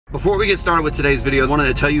Before we get started with today's video, I wanted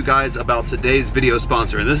to tell you guys about today's video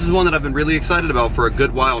sponsor. And this is one that I've been really excited about for a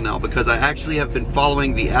good while now because I actually have been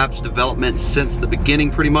following the app's development since the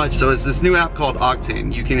beginning pretty much. So it's this new app called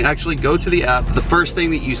Octane. You can actually go to the app. The first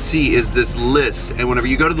thing that you see is this list. And whenever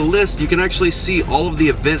you go to the list, you can actually see all of the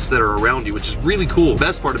events that are around you, which is really cool.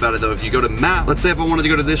 Best part about it though, if you go to map, let's say if I wanted to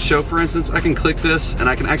go to this show for instance, I can click this and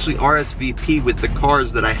I can actually RSVP with the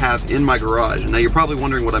cars that I have in my garage. Now you're probably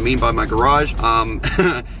wondering what I mean by my garage.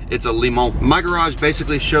 It's a Le Mans. My garage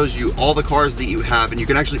basically shows you all the cars that you have, and you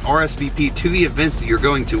can actually RSVP to the events that you're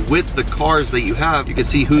going to with the cars that you have. You can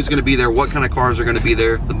see who's gonna be there, what kind of cars are gonna be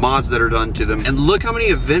there, the mods that are done to them. And look how many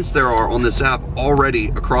events there are on this app already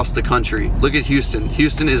across the country. Look at Houston.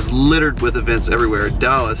 Houston is littered with events everywhere.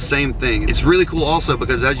 Dallas, same thing. It's really cool also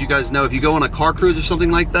because as you guys know, if you go on a car cruise or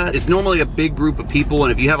something like that, it's normally a big group of people,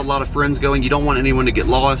 and if you have a lot of friends going, you don't want anyone to get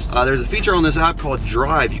lost. There's a feature on this app called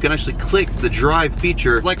Drive. You can actually click the Drive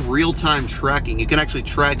feature. It's like real-time tracking. You can actually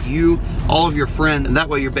track you, all of your friends, and that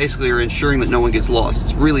way you're basically ensuring that no one gets lost.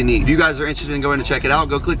 It's really neat. If you guys are interested in going to check it out,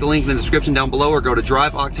 go click the link in the description down below or go to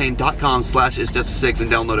driveoctane.com/itsjustasix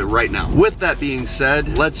and download it right now. With that being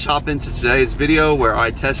said, let's hop into today's video where I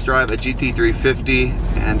test drive a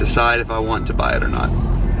GT350 and decide if I want to buy it or not.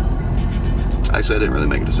 Actually, I didn't really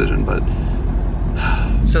make a decision, but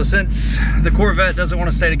so since the Corvette doesn't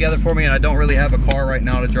want to stay together for me and I don't really have a car right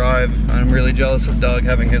now to drive, I'm really jealous of Doug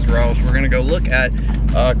having his Roush. We're gonna go look at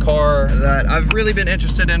a car that I've really been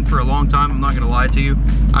interested in for a long time. I'm not gonna lie to you.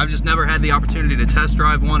 I've just never had the opportunity to test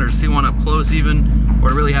drive one or to see one up close even, or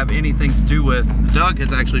to really have anything to do with. Doug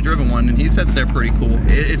has actually driven one and he said that they're pretty cool.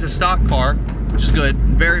 It's a stock car, which is good.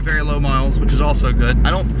 Very, very low miles, which is also good.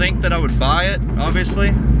 I don't think that I would buy it,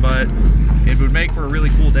 obviously, but it would make for a really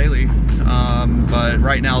cool daily. But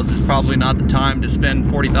right now is just probably not the time to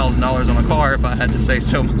spend $40,000 on a car, if I had to say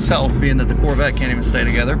so myself, being that the Corvette can't even stay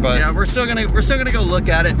together. But yeah, we're still gonna go look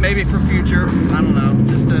at it, maybe for future. I don't know,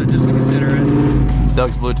 just to consider it.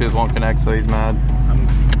 Doug's Bluetooth won't connect, so he's mad.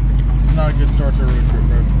 It's not a good start to a road trip,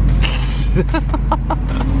 bro.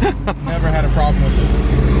 Never had a problem with this.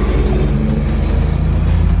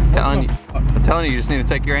 I'm telling you, you just need to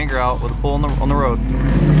take your anger out with a pull on the road.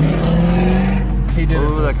 He did.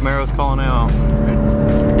 Ooh, that Camaro's calling out.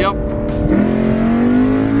 Yep.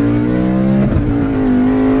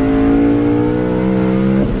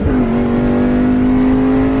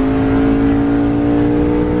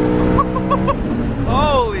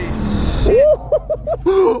 Holy shit.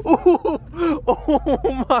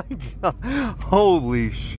 Oh my god.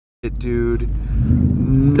 Holy shit, dude.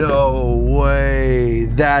 No way.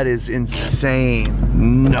 That is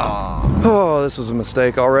insane. Nah. Oh, this was a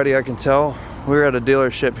mistake already, I can tell. We're at a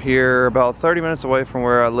dealership here about 30 minutes away from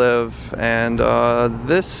where I live, and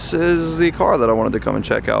this is the car that I wanted to come and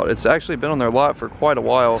check out. It's actually been on their lot for quite a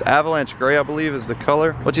while. It's Avalanche Gray, I believe, is the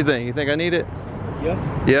color. What do you think? You think I need it? Yeah.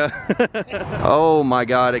 Yeah. Oh my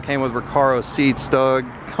god, it came with Recaro seats, Doug.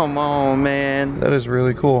 Come on, man. That is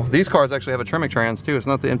really cool. These cars actually have a Tremec trans too. It's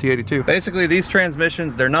not the MT82. Basically, these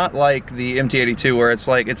transmissions, they're not like the MT82 where it's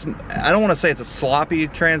like, I don't want to say it's a sloppy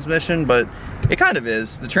transmission, but it kind of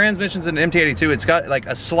is. The transmissions in the MT82, it's got like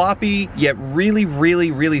a sloppy yet really,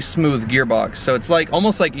 really, really smooth gearbox. So it's like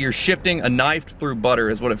almost like you're shifting a knife through butter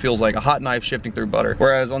is what it feels like, a hot knife shifting through butter.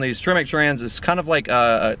 Whereas on these Tremec trans, it's kind of like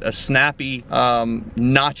a snappy,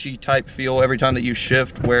 notchy type feel every time that you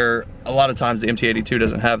shift, where a lot of times the MT82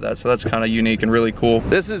 doesn't have that. So that's kind of unique and really cool.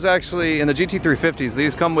 This is actually, in the GT350s,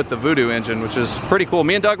 these come with the Voodoo engine, which is pretty cool.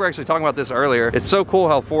 Me and Doug were actually talking about this earlier. It's so cool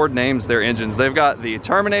how Ford names their engines. They've got the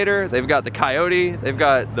Terminator, they've got the Coyote, they've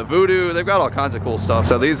got the Voodoo, they've got all kinds of cool stuff.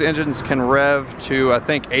 So these engines can rev to, I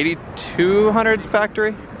think, 8,200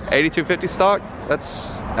 factory, 8,250 stock. That's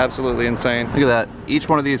absolutely insane. Look at that. Each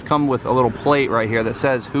one of these come with a little plate right here that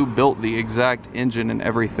says who built the exact engine and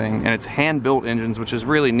everything. And it's hand-built engines, which is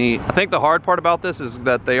really neat. I think the hard part about this is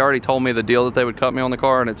that they already told me the deal that they would cut me on the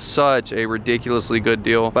car, and it's such a ridiculously good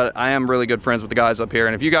deal. But I am really good friends with the guys up here,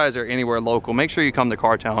 and if you guys are anywhere local, make sure you come to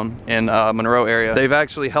Cartown in Monroe area. They've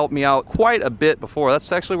actually helped me out quite a bit before.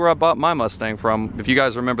 That's actually where I bought my Mustang from. If you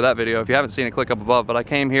guys remember that video, if you haven't seen it, click up above. But I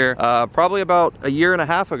came here probably about a year and a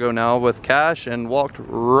half ago now with cash and walked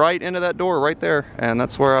right into that door right there, and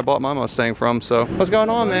that's where I bought my Mustang from. So what's going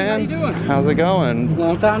on, man? How you doing? How's it going?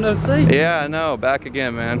 Long time no see. Yeah, I know, back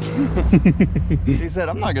again, man. He said,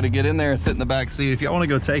 I'm not gonna get in there and sit in the back seat. If y'all want to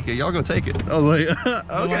go take it, y'all go take it. I was like,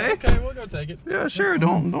 okay. Okay, we'll go take it. Yeah, sure.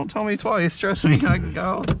 Don't tell me twice. Trust me,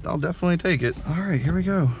 I'll definitely take it. All right, here we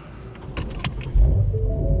go.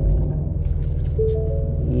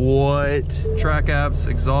 What? Track apps,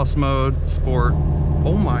 exhaust mode, sport.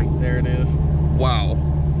 Oh my. There it is. Wow.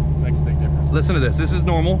 Makes a big difference. Listen to this. This is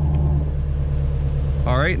normal.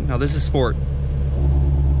 All right, now this is sport.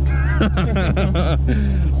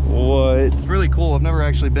 What? It's really cool. I've never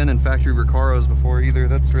actually been in factory Recaros before either.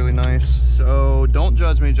 That's really nice. So don't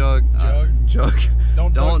judge me, Jug. Jug.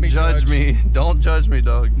 Don't judge me. Don't judge me,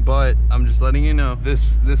 Doug. But I'm just letting you know,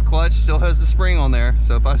 this clutch still has the spring on there.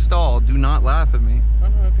 So if I stall, do not laugh at me. Oh,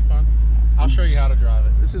 no, it'll be fun. I'll show you how to drive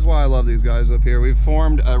it. This is why I love these guys up here. We've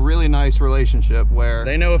formed a really nice relationship where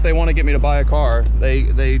they know if they want to get me to buy a car,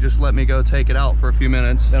 they just let me go take it out for a few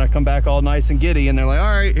minutes. Then I come back all nice and giddy and they're like, all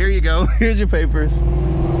right, here you go. Here's your papers.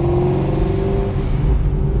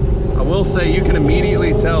 I will say you can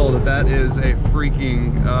immediately tell that that is a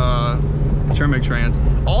freaking Tremec trans.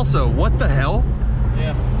 Also, what the hell?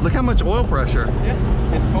 Yeah. Look how much oil pressure.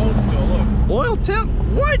 Yeah, it's cold still, look. Oil temp?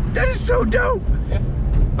 What? That is so dope. Yeah.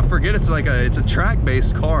 I forget it's a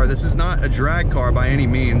track-based car. This is not a drag car by any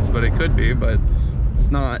means, but it could be, but it's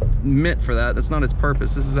not meant for that. That's not its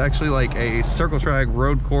purpose. This is actually like a circle track,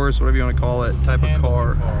 road course, whatever you want to call it, type of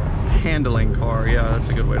car. Handling car, yeah, that's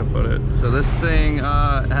a good way to put it. So this thing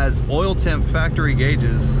has oil temp factory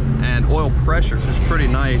gauges and oil pressure, which is pretty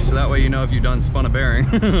nice. So that way you know if you've done spun a bearing.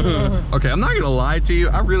 Okay, I'm not gonna lie to you.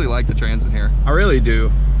 I really like the trans in here. I really do.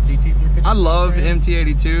 GT350. I love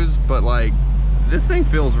MT82s, but like, this thing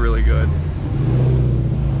feels really good.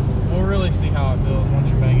 We'll really see how it feels once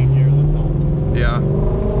you're banging gears up top. Yeah.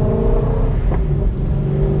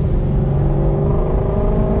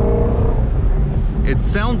 It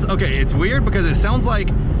sounds, okay, it's weird because it sounds like,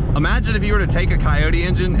 imagine if you were to take a Coyote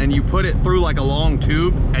engine and you put it through like a long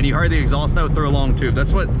tube and you heard the exhaust note through a long tube.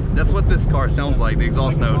 That's what this car sounds like, the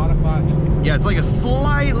exhaust note. Modified, yeah, it's like a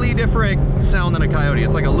slightly different sound than a Coyote.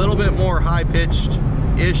 It's like a little bit more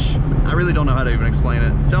high-pitched-ish. I really don't know how to even explain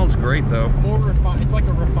it. It sounds great though. More refined, it's like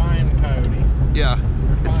a refined Coyote. Yeah.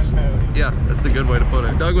 Yeah, that's the good way to put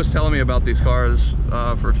it. Doug was telling me about these cars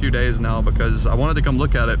for a few days now because I wanted to come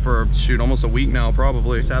look at it for, shoot, almost a week now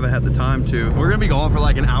probably. Just haven't had the time to. We're gonna be going for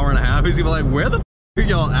like an hour and a half. He's gonna be like, where the f are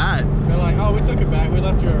y'all at? They're like, oh, we took it back. We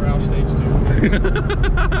left you at Roush stage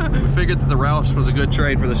 2. We figured that the Roush was a good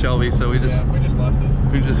trade for the Shelby, so we just left it.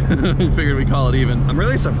 We just figured we'd call it even. I'm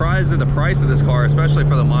really surprised at the price of this car, especially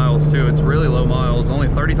for the miles too. It's really low miles, only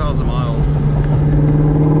 30,000 miles.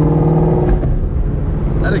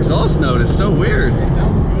 That exhaust note is so weird. It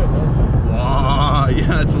sounds good, doesn't it? Wow,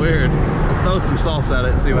 yeah, it's weird. Let's throw some sauce at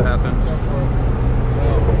it and see what happens.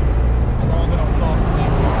 As long as we don't sauce the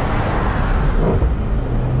back.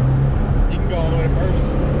 You can go all the way to first.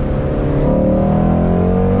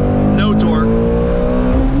 No torque.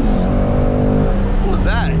 What was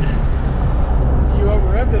that? You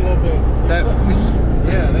over-revved it a little bit.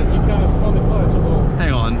 Yeah, you kind of spun the clutch a little.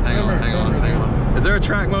 Hang on. Is there a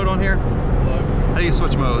track mode on here? Look. How do you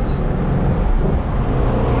switch modes?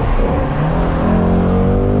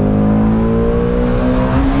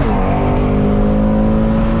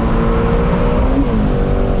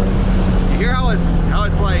 You hear how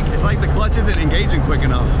it's like the clutch isn't engaging quick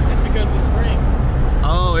enough. It's because of the spring.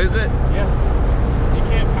 Oh, is it? Yeah. You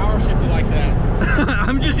can't power shift it like that.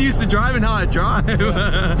 I'm just used to driving how I drive.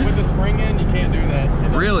 Yeah. With the spring in, you can't do that.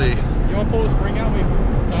 Really? You want to pull the spring out? We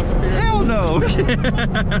stop up here. Hell no.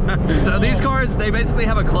 So these cars, they basically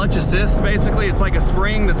have a clutch assist. Basically, it's like a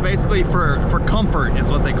spring that's basically for comfort is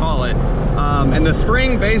what they call it. And the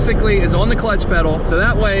spring basically is on the clutch pedal. So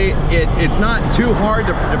that way it's not too hard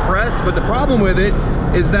to press. But the problem with it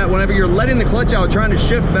is that whenever you're letting the clutch out, trying to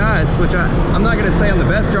shift fast, which I'm not going to say I'm the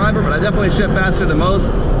best driver, but I definitely shift faster than most.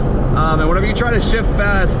 And whenever you try to shift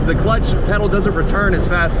fast, the clutch pedal doesn't return as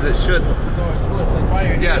fast as it should. So it slips. That's why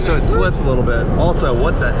you're yeah, so it slips a little bit. Also,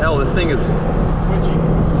 what the hell? This thing is twitchy.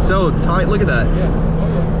 So tight. Look at that. Yeah. Oh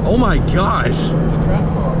yeah. Oh my gosh. It's a trap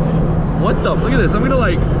car, man. What the? Look at this. I'm gonna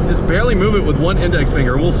like just barely move it with one index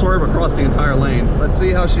finger. We'll swerve across the entire lane. Let's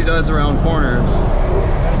see how she does around corners.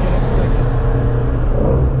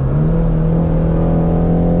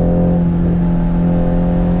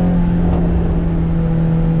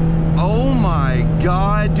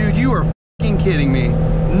 God, dude, you are fucking kidding me.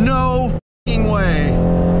 No fucking way.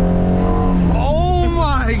 Oh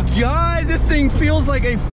my God, this thing feels like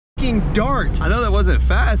a fucking dart. I know that wasn't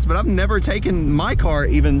fast, but I've never taken my car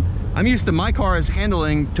even. I'm used to my car's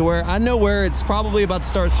handling to where I know where it's probably about to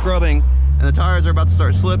start scrubbing and the tires are about to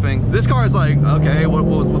start slipping. This car is like, okay, what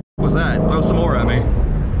was that? Throw some more at me.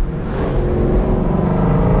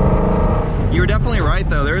 You're definitely right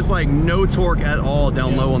though. There's like no torque at all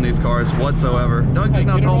down low on these cars whatsoever. Doug just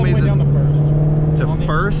now told me that. Down to first. To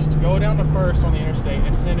first? Go down to first on the interstate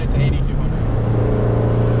and send it to 8200.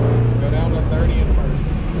 Go down to 30 and first.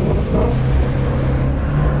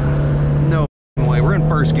 No way. We're in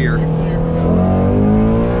first gear. You're clear.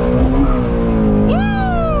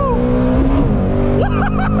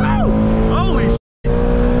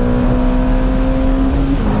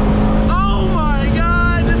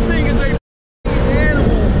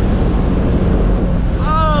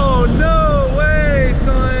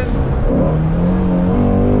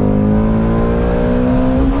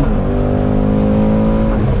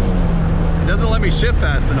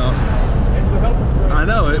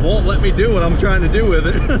 do what I'm trying to do with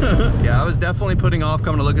it. Yeah, I was definitely putting off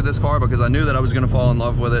coming to look at this car because I knew that I was gonna fall in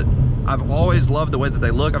love with it. I've always loved the way that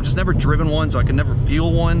they look. I've just never driven one, so I can never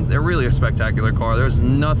feel one. They're really a spectacular car. There's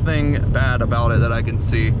nothing bad about it that I can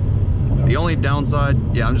see. The only downside,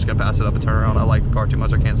 yeah, I'm just gonna pass it up and turn around. I like the car too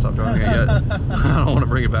much. I can't stop driving it yet. I don't want to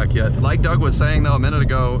bring it back yet. Like Doug was saying though a minute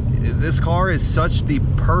ago, this car is such the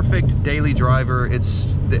perfect daily driver.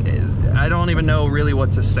 I don't even know really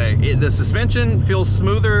what to say. The suspension feels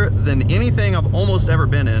smoother than anything I've almost ever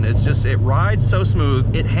been in. It's just, it rides so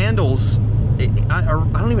smooth. It handles, I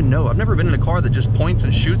don't even know. I've never been in a car that just points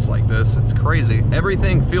and shoots like this. It's crazy.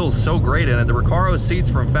 Everything feels so great in it. The Recaro seats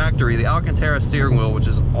from factory, the Alcantara steering wheel, which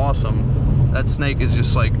is awesome. That snake is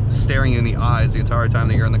just like staring you in the eyes the entire time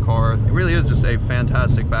that you're in the car. It really is just a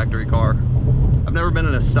fantastic factory car. I've never been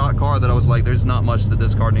in a stock car that I was like, there's not much that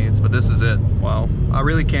this car needs, but this is it. Wow. I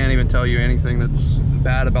really can't even tell you anything that's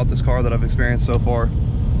bad about this car that I've experienced so far.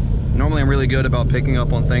 Normally I'm really good about picking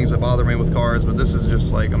up on things that bother me with cars, but this is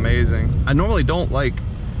just like amazing. I normally don't like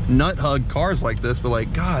nut hug cars like this, but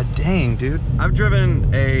like, god dang, dude. I've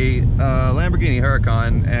driven a Lamborghini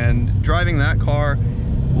Huracan, and driving that car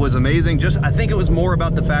was amazing. Just, I think it was more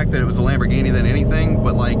about the fact that it was a Lamborghini than anything,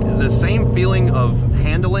 but like the same feeling of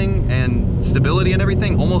handling and stability and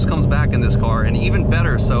everything almost comes back in this car, and even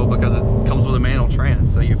better so because it comes with a manual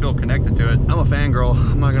trans, so you feel connected to it. I'm a fangirl,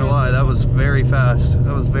 I'm not gonna lie. That was very fast.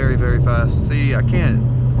 That was very, very fast. See, I can't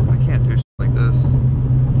do shit like this.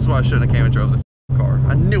 That's why I shouldn't have came and drove this car.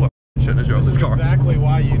 I knew I shouldn't have drove this car. Exactly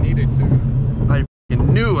why you needed to. I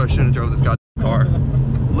knew I shouldn't have drove this goddamn car.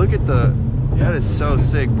 Look at the, that is so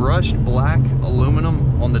sick. Brushed black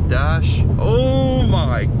aluminum on the dash. Oh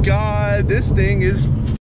my god, this thing is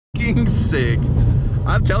fucking sick.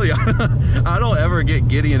 I'm telling you, I don't ever get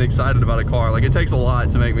giddy and excited about a car. Like, it takes a lot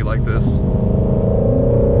to make me like this.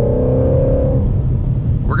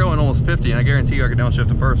 We're going almost 50, and I guarantee you I could downshift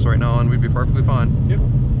to first right now and we'd be perfectly fine. Yep.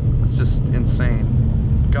 It's just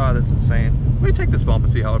insane. God, that's insane. Let me take this bump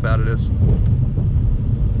and see how bad it is.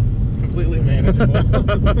 Completely manageable.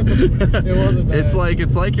 It wasn't bad.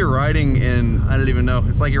 It's like you're riding in, I don't even know.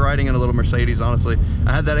 It's like you're riding in a little Mercedes, honestly.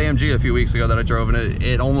 I had that AMG a few weeks ago that I drove, and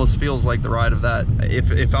it almost feels like the ride of that.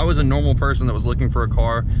 If I was a normal person that was looking for a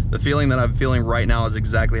car, the feeling that I'm feeling right now is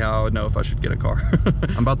exactly how I would know if I should get a car.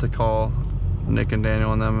 I'm about to call Nick and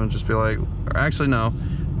Daniel and them and just be like, or actually no.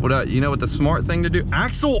 You know what the smart thing to do?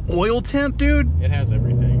 Axle oil temp, dude? It has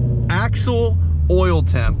everything. Axle oil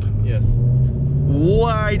temp. Yes.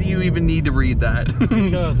 Why do you even need to read that?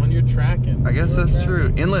 Because when you're tracking. I guess that's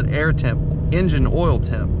true. Inlet air temp, engine oil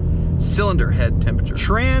temp, cylinder head temperature,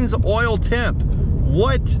 trans oil temp.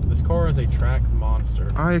 What? This car is a track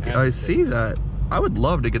monster. I see that. I would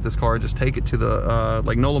love to get this car and just take it to the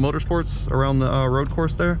like NOLA Motorsports around the road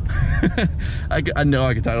course there. I know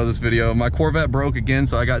I could title this video. My Corvette broke again,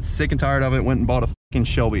 so I got sick and tired of it. Went and bought a fucking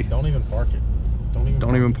Shelby. Don't even park it.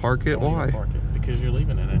 Don't even park it. Why? Even park it, because you're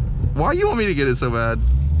leaving in it. Why you want me to get it so bad?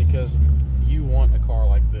 Because you want a car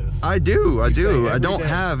like this. I do. I don't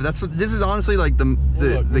have. That's what this is honestly like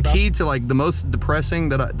the key to like the most depressing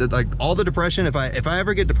that like all the depression. If I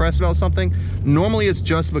ever get depressed about something, normally it's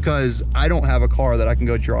just because I don't have a car that I can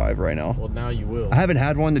go drive right now. Well, now you will. I haven't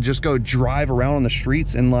had one to just go drive around on the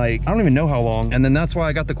streets in like I don't even know how long. And then that's why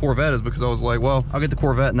I got the Corvette, is because I was like, well, I'll get the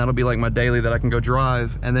Corvette and that'll be like my daily that I can go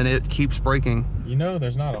drive. And then it keeps breaking. You know,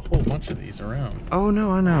 there's not a whole bunch of these around. Oh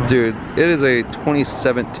no, I know. Dude, it is a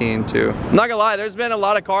 2017 too. I'm not gonna lie, there's been a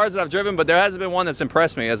lot of cars that I've driven, but there hasn't been one that's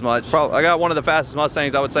impressed me as much. I got one of the fastest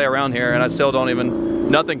Mustangs I would say around here, and I still don't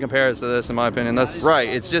even, nothing compares to this in my opinion. That's right,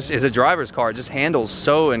 it's a driver's car. It just handles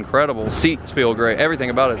so incredible. The seats feel great, everything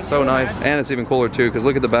about it is so nice. And it's even cooler too, because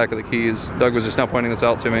look at the back of the keys. Doug was just now pointing this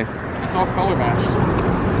out to me. It's all color matched.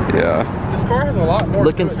 Yeah. This car has a lot more.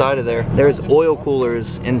 Look inside of there. There's oil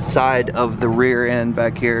coolers inside of the rear end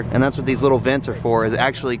back here. And that's what these little vents are for. It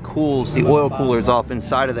actually cools the oil coolers off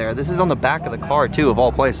inside of there. This is on the back of the car too, of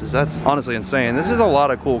all places. That's honestly insane. This is a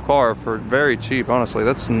lot of cool car for very cheap, honestly.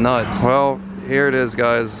 That's nuts. Well, here it is,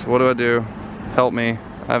 guys. What do? Help me.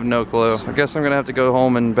 I have no clue. I guess I'm gonna have to go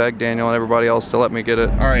home and beg Daniel and everybody else to let me get it.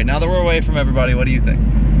 All right, now that we're away from everybody, what do you think?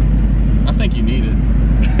 I think you need it.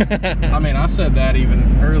 I mean, I said that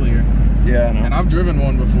even earlier. Yeah, I know. And I've driven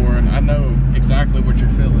one before, and I know exactly what you're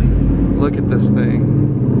feeling. Look at this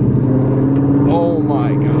thing. Oh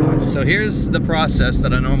my gosh. So here's the process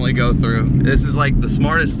that I normally go through. This is like the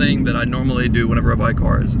smartest thing that I normally do whenever I buy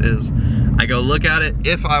cars is I go look at it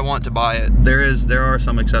if I want to buy it. There are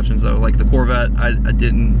some exceptions though. Like the Corvette, I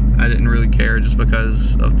didn't really care just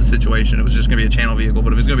because of the situation. It was just gonna be a channel vehicle.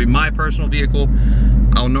 But if it's gonna be my personal vehicle,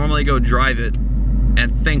 I'll normally go drive it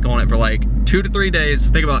and think on it for like 2 to 3 days,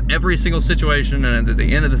 think about every single situation, and at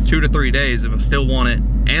the end of the 2 to 3 days, if I still want it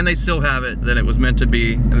and they still have it, then it was meant to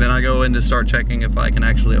be. And then I go in to start checking if I can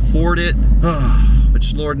actually afford it,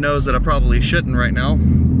 which Lord knows that I probably shouldn't right now,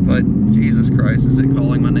 but Jesus Christ, is it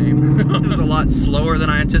calling my name? It was a lot slower than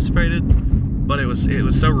I anticipated, but it was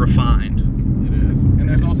so refined. It is, and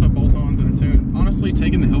there's also bolt-ons in it too. Honestly,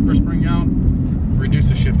 taking the helper spring out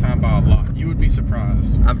reduces shift time by a lot. You would be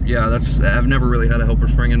surprised. I've never really had a helper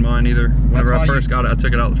spring in mine either. Whenever I first got it, I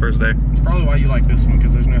took it out the first day. It's probably why you like this one,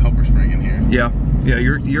 because there's no helper spring in here. Yeah,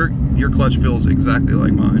 your clutch feels exactly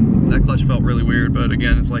like mine. That clutch felt really weird, but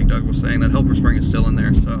again, it's like Doug was saying, that helper spring is still in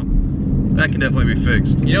there, so that can definitely be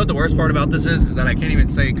fixed. You know what the worst part about this is that I can't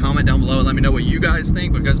even say comment down below and let me know what you guys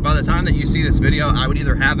think, because by the time that you see this video, I would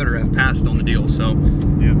either have it or have passed on the deal. So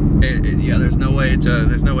yeah, there's no way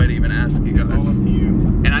to even ask you guys. It's all up to you.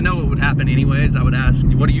 And I know what would happen anyways. I would ask,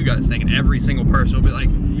 what do you guys think? And every single person will be like,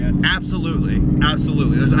 yes, absolutely,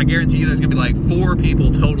 absolutely. I guarantee you there's gonna be like 4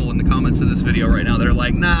 people total in the comments of this video right now that are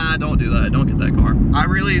like, nah, don't do that, don't get that car. I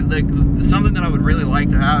really, like, something that I would really like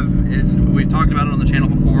to have is, we've talked about it on the channel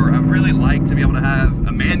before, I would really like to be able to have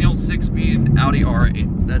a manual 6-speed Audi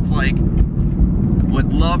R8. That's like,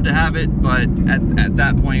 would love to have it, but at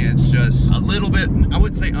that point it's just a little bit, I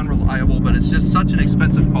wouldn't say unreliable, but it's just such an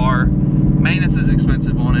expensive car. Maintenance is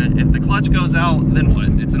expensive on it. If the clutch goes out, then what?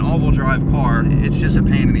 It's an all-wheel drive car. It's just a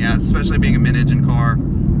pain in the ass, especially being a mid-engine car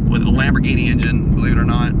with a Lamborghini engine, believe it or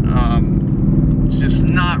not. It's just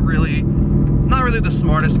not really the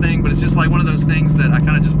smartest thing, but it's just like one of those things that I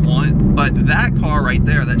kind of just want. But that car right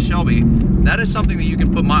there, that Shelby, that is something that you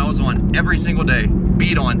can put miles on every single day,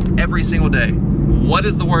 beat on every single day. What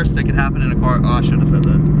is the worst that could happen in a car? Oh, I shouldn't have said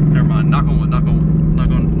that. Never mind. Knock on wood, knock on wood, knock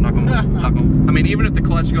on, knock on wood, knock on wood. I mean, even if the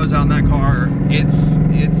clutch goes out in that car,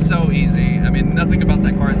 it's so easy. I mean, nothing about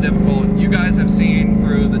that car is difficult. You guys have seen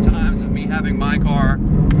through the times of me having my car,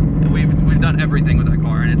 we've done everything with that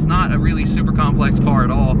car, and it's not a really super complex car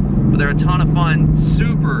at all, but they're a ton of fun,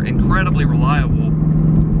 super incredibly reliable,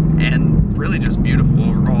 and really just beautiful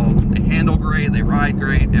overall. They handle great, they ride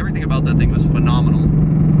great, everything about that thing was phenomenal.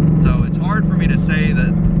 So it's hard for me to say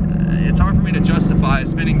that, it's hard for me to justify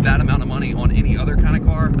spending that amount of money on any other kind of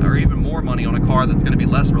car, or even more money on a car that's going to be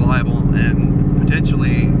less reliable and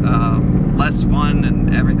potentially less fun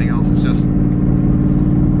and everything else. It's just,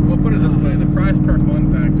 we'll put it this way, the price per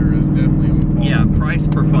fun factor is definitely on par. Yeah, price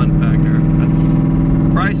per fun factor.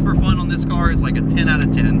 That's, price per fun on this car is like a 10 out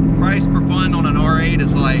of 10. Price per fun on an R8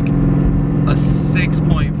 is like a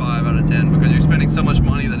 6.5 out of 10, because you're spending so much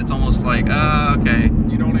money that it's almost like, okay,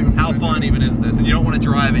 you don't even, how fun even is this? And you don't want to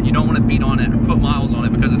drive it, you don't want to beat on it or put miles on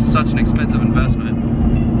it, because it's such an expensive investment.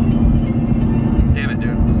 Damn it,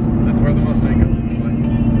 dude. That's where the Mustang comes into play.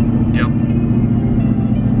 Yep.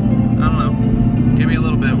 I don't know. Give me a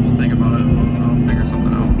little bit, we'll think about it. I'll figure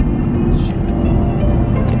something out.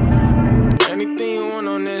 Shit. Anything you want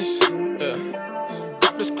on this, yeah.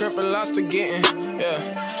 Got the script and lost to getting,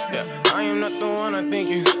 yeah. Yeah, I am not the one I think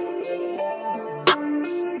you.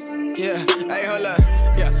 Yeah, hey, hold up.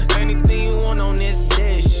 Yeah, anything you want on this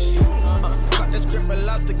dish. Got the script and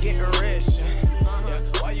lost to getting rich. Yeah,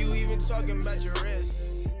 why you even talking about your wrist?